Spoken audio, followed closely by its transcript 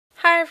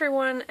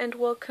everyone, and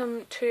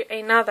welcome to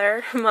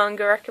another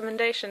manga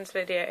recommendations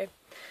video.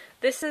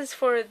 This is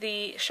for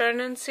the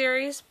Shonen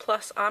series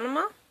plus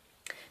Anima.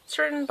 It's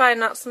written by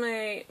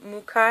Natsumi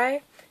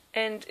Mukai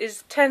and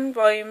is 10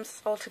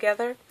 volumes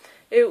altogether.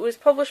 It was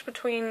published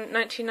between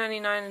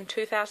 1999 and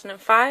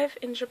 2005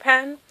 in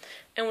Japan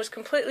and was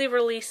completely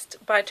released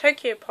by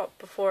Tokyo Pop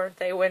before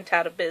they went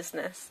out of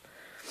business.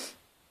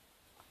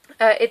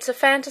 It's a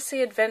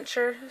fantasy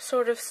adventure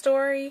sort of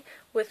story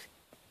with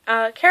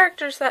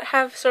characters that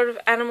have sort of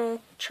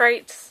animal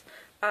traits.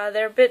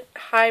 They're a bit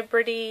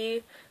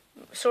hybrid-y,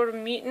 sort of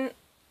mutant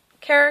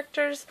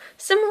characters,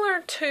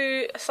 similar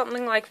to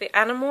something like the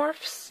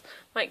Animorphs.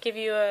 Might give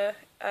you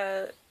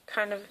a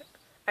kind of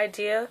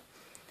idea.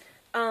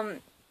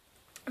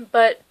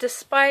 But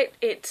despite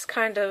its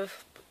kind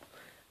of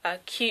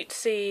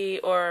cutesy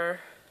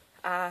or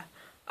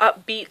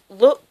upbeat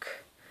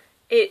look,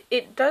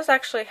 it does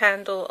actually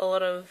handle a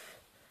lot of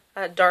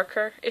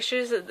darker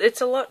issues.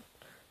 It's a lot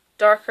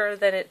darker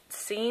than it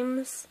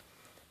seems.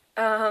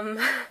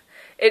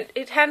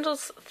 It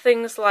handles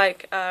things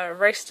like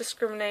race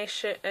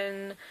discrimination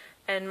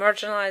and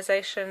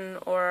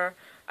marginalization or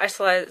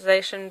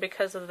isolation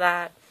because of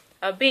that,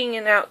 being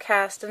an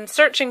outcast and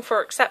searching for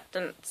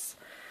acceptance.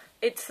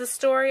 It's the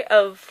story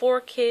of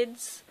 4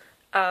 kids,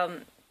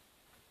 all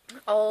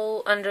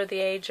under the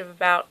age of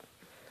about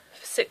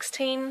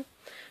 16,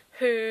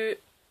 who,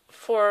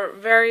 for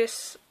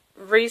various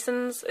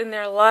reasons in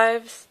their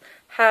lives,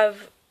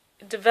 have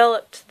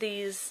developed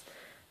these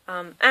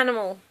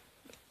animal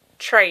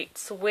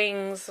traits,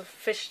 wings,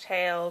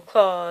 fishtail,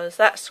 claws,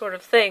 that sort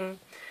of thing.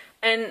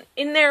 And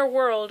in their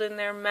world, in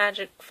their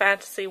magic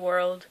fantasy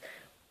world,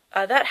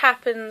 that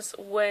happens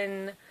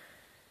when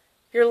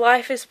your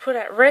life is put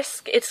at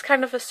risk. It's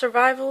kind of a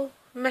survival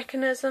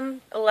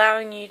mechanism,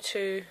 allowing you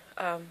to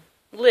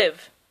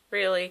live,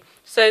 really.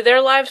 So their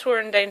lives were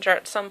in danger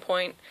at some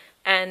point,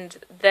 and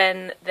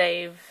then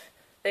they've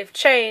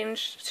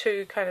changed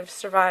to kind of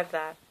survive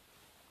that.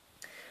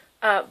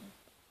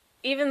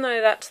 Even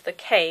though that's the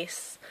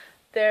case,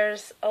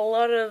 there's a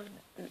lot of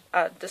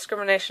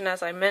discrimination,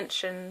 as I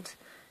mentioned,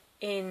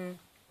 within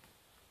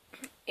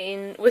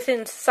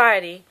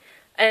society,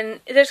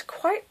 and there's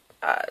quite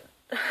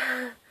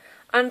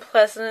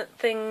unpleasant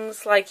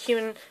things like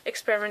human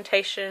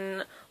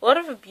experimentation, a lot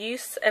of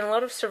abuse, and a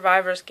lot of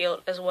survivor's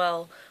guilt as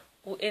well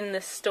in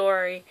this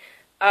story.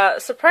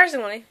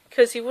 Surprisingly,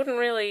 because you wouldn't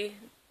really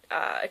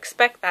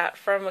expect that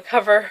from a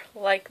cover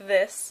like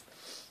this.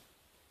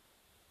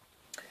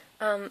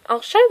 I'll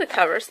show the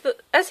covers.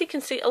 As you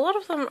can see, a lot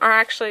of them are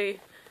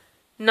actually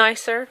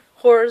nicer,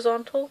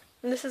 horizontal.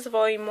 And this is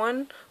volume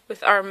 1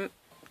 with our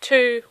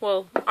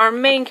our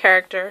main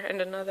character and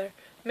another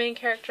main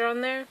character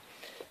on there.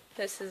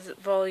 This is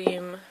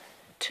volume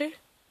 2.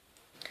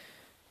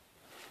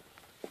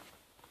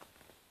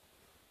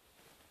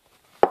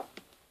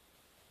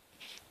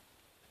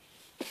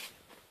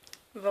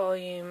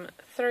 Volume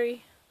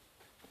 3.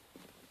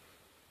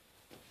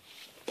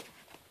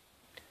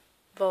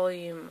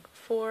 Volume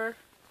 4.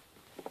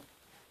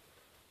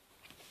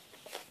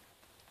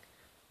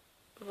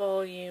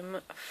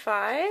 Volume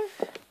 5.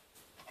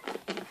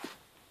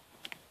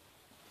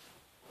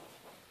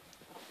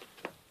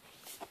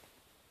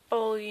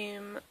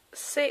 Volume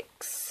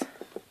 6.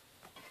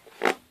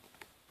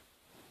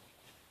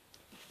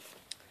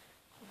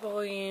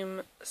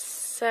 Volume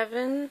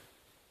 7.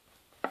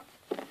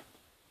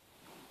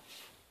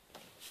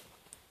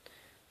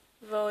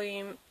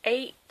 Volume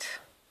 8.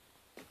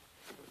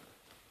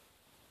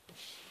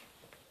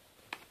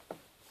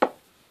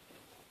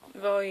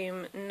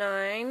 Volume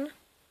 9,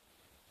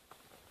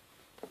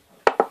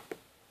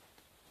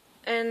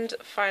 and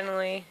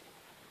finally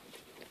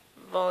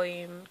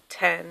Volume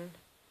 10.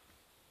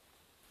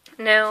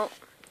 Now,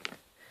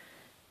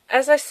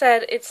 as I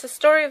said, it's the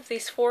story of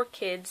these 4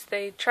 kids.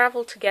 They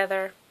travel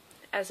together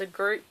as a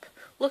group,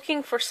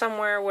 looking for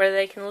somewhere where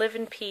they can live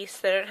in peace.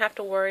 They don't have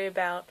to worry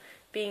about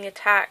being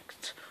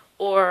attacked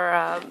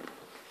or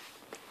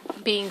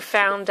being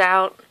found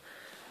out.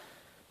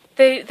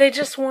 They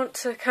just want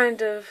to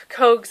kind of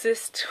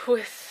coexist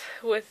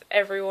with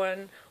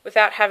everyone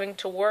without having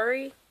to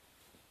worry.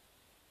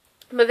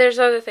 But there's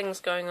other things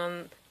going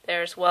on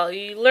there as well.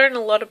 You learn a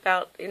lot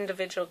about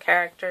individual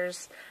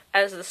characters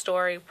as the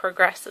story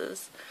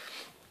progresses.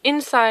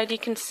 Inside you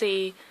can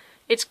see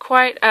it's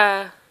quite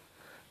a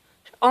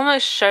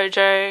almost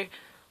shoujo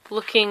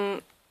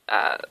looking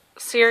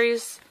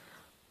series.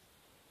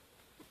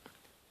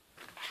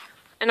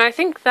 And I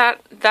think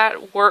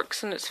that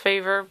works in its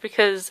favor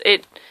because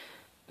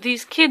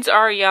these kids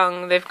are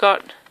young. They've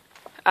got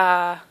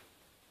kind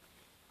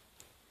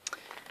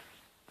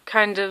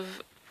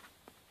of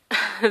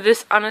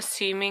this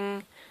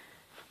unassuming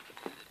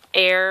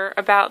air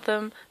about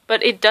them,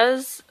 but it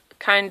does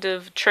kind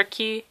of trick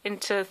you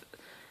into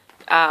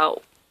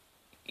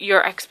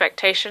your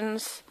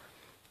expectations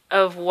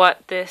of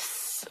what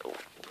this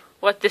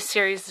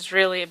series is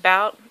really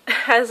about.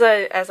 As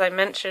I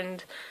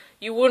mentioned,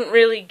 you wouldn't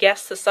really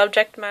guess the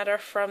subject matter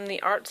from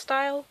the art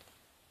style.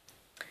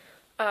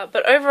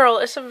 But overall,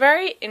 it's a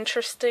very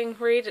interesting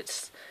read.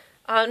 It's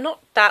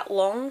not that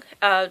long,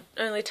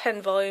 only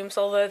 10 volumes,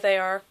 although they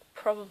are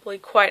probably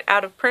quite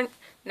out of print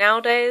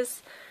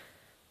nowadays.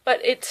 But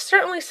it's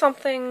certainly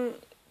something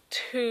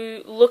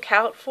to look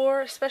out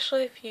for,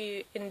 especially if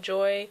you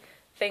enjoy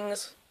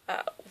things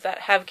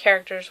that have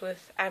characters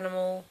with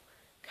animal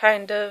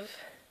kind of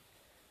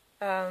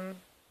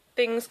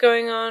things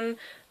going on,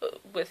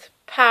 with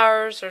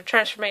powers or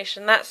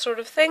transformation, that sort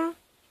of thing.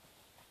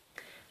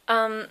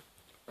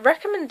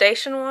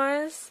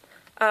 Recommendation-wise,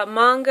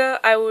 manga,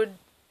 I would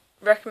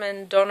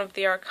recommend Dawn of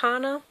the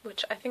Arcana,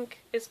 which I think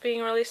is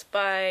being released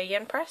by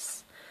Yen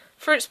Press.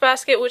 Fruits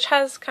Basket, which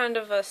has kind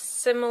of a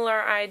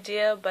similar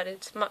idea, but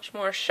it's much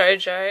more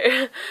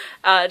shoujo.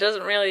 It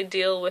doesn't really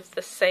deal with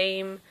the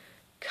same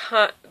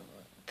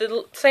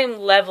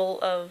level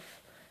of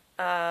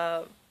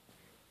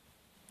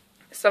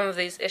some of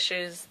these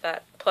issues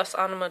that Plus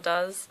Anima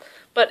does,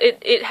 but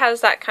it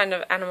has that kind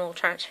of animal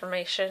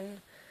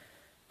transformation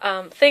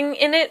thing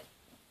in it.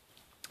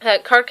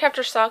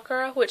 Cardcaptor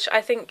Sakura, which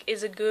I think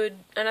is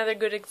another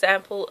good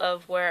example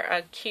of where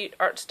a cute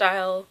art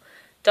style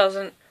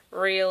doesn't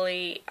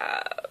really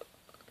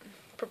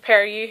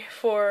prepare you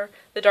for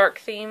the dark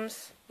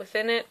themes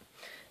within it.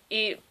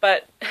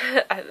 But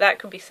that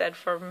could be said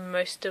for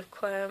most of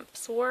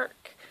Clamp's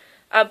work.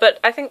 But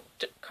I think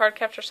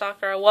Cardcaptor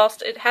Sakura,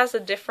 whilst it has a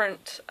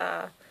different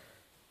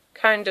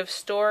kind of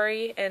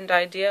story and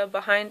idea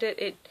behind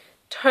it,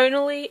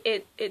 tonally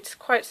it's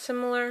quite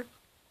similar.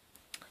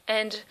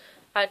 And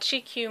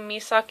Chikyu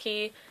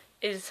Misaki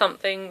is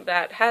something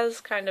that has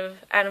kind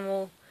of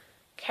animal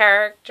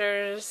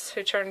characters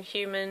who turn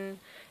human,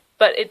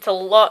 but it's a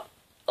lot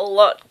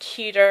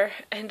cuter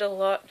and a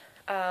lot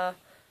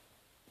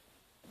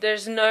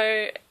there's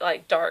no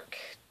like dark,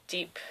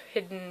 deep,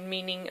 hidden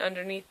meaning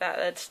underneath that.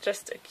 It's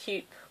just a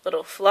cute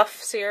little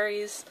fluff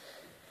series.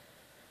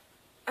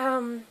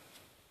 And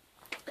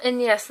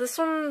yes, this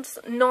one's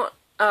not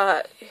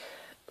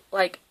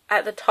like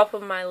at the top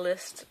of my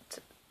list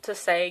to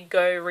say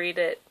go read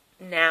it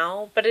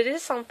now, but it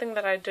is something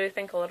that I do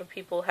think a lot of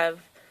people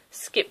have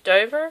skipped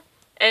over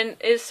and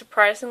is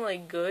surprisingly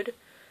good.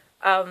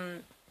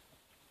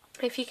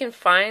 If you can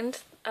find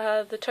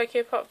the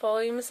Tokyo Pop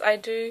volumes, I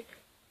do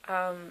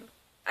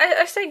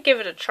I say give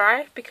it a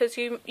try, because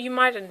you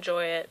might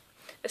enjoy it,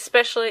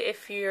 especially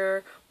if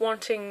you're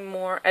wanting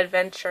more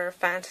adventure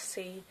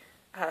fantasy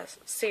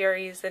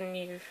series and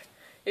you've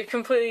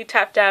completely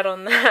tapped out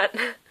on that.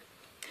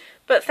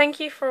 But thank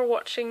you for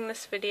watching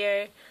this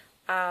video.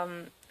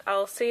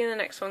 I'll see you in the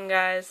next one,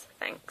 guys.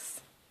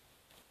 Thanks.